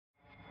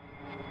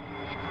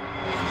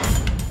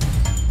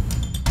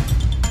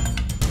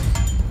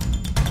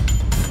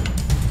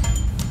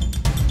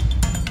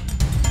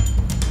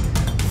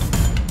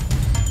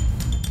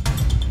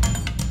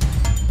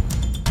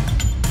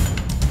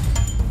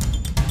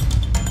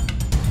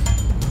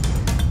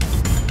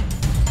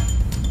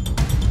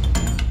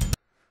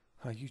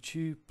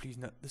YouTube. Please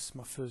note this is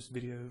my first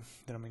video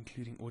that I'm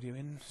including audio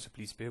in, so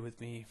please bear with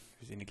me if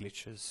there's any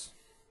glitches.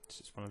 It's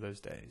just one of those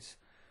days.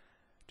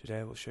 Today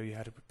I will show you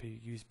how to prepare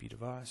a USB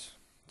device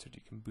so that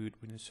you can boot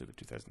Windows Server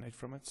 2008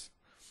 from it.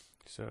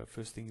 So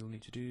first thing you'll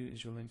need to do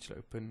is you'll need to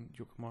open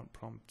your command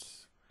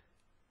prompt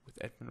with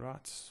admin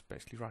rights,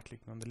 basically right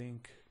clicking on the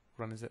link,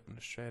 run as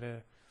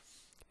administrator,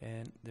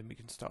 and then we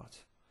can start.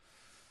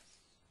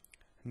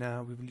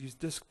 Now we will use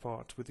disk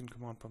part within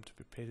command prompt to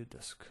prepare the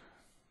disk.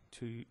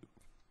 To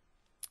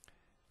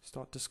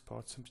start disk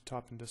part, simply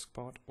type in disk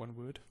part, one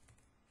word,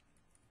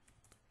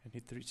 and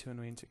hit the return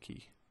or enter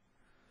key.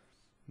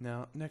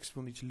 Now next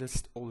we'll need to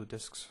list all the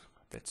disks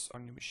that's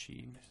on your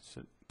machine,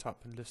 so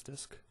type in list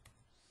disk.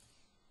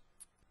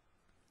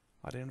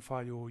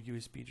 Identify your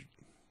USB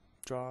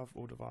drive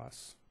or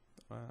device,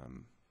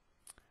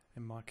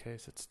 in my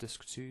case it's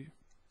disk 2,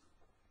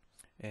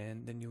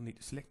 and then you'll need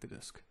to select the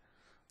disk.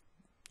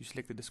 You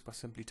select the disk by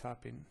simply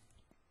typing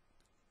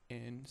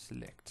in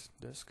select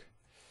disk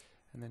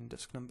and then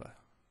disk number.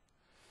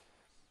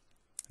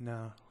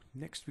 Now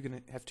next we're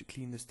going to have to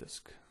clean this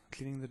disk.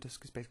 Cleaning the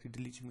disk is basically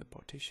deleting the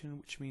partition,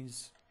 which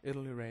means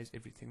it'll erase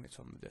everything that's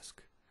on the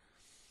disk.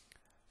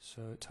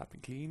 So type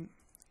in clean,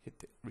 hit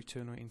the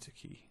return or enter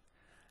key.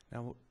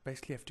 Now we'll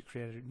basically have to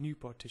create a new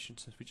partition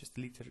since we just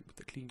deleted it with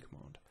the clean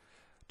command.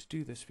 To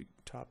do this we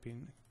type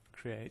in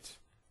create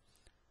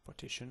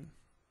partition,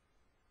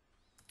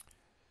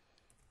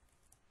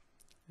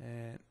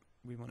 and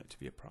we want it to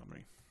be a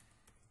primary.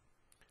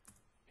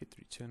 Hit the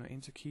return or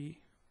enter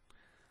key,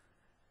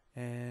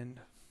 and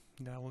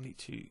now we'll need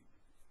to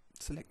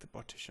select the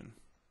partition.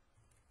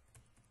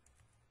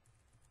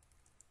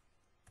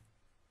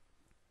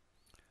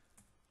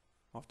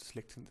 After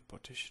selecting the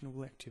partition,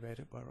 we'll activate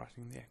it by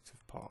writing the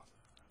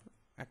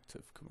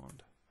active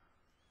command.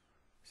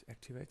 This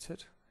activates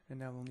it, and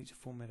now we'll need to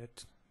format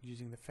it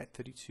using the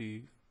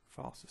FAT32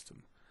 file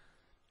system.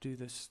 To do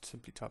this,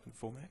 simply type in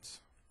formats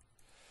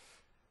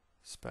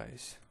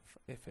space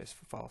fs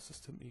for file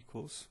system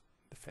equals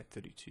the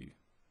FAT32.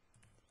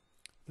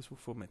 This will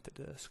format the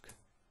disk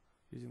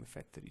using the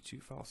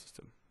FAT32 file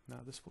system.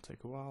 Now this will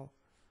take a while.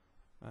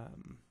 I'll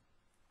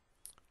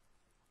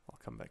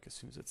come back as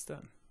soon as it's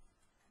done.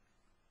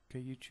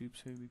 Okay, YouTube,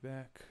 so we'll be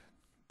back.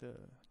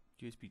 The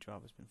USB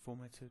drive has been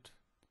formatted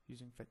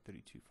using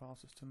FAT32 file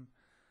system.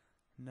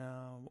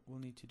 Now what we'll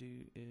need to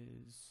do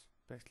is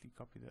basically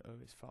copy the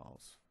OS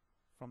files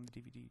from the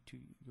DVD to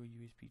your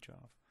USB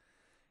drive.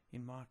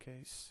 In my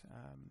case,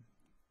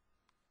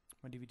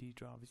 my DVD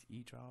drive is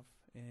E drive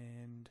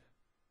and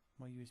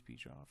my USB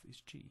drive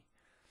is G.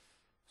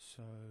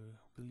 So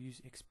we'll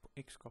use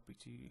Xcopy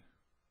to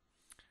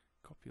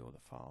copy all the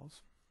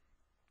files.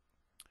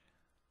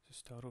 So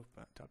start off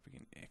by typing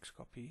in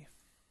Xcopy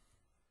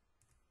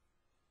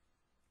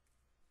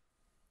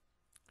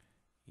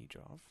E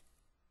drive.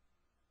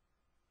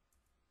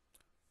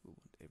 We'll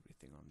want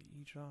everything on the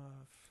E drive.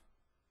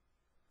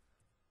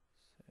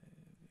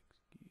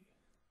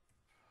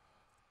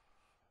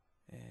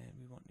 And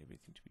we want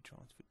everything to be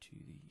transferred to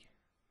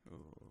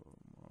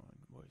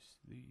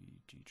the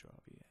G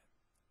drive here.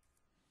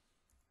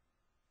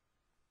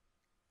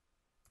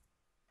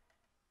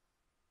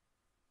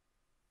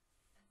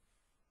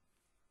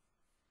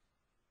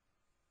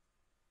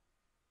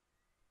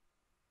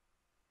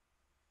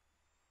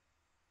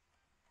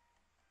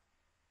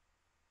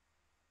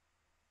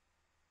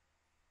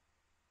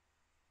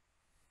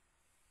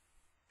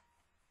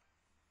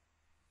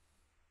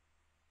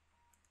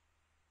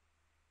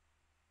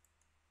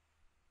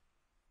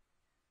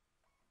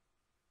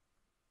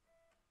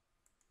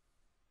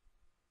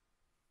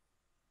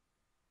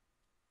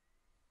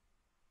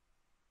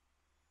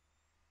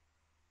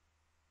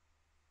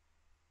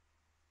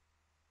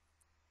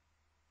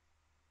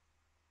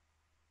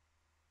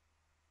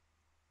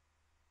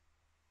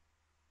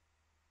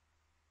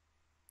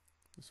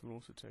 This will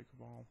also take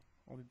a while.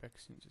 I'll be back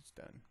as soon as it's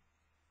done.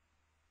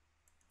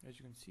 As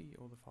you can see,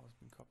 all the files have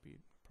been copied,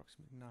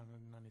 approximately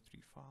 993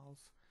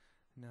 files.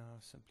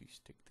 Now simply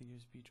stick the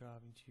USB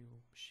drive into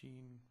your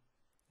machine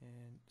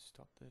and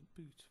start the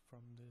boot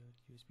from the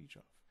USB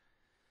drive.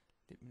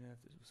 Let me know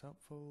if this was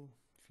helpful.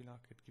 If you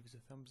like it, give us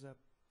a thumbs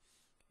up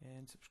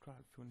and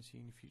subscribe if you want to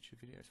see any future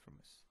videos from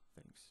us.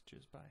 Thanks.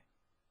 Cheers. Bye.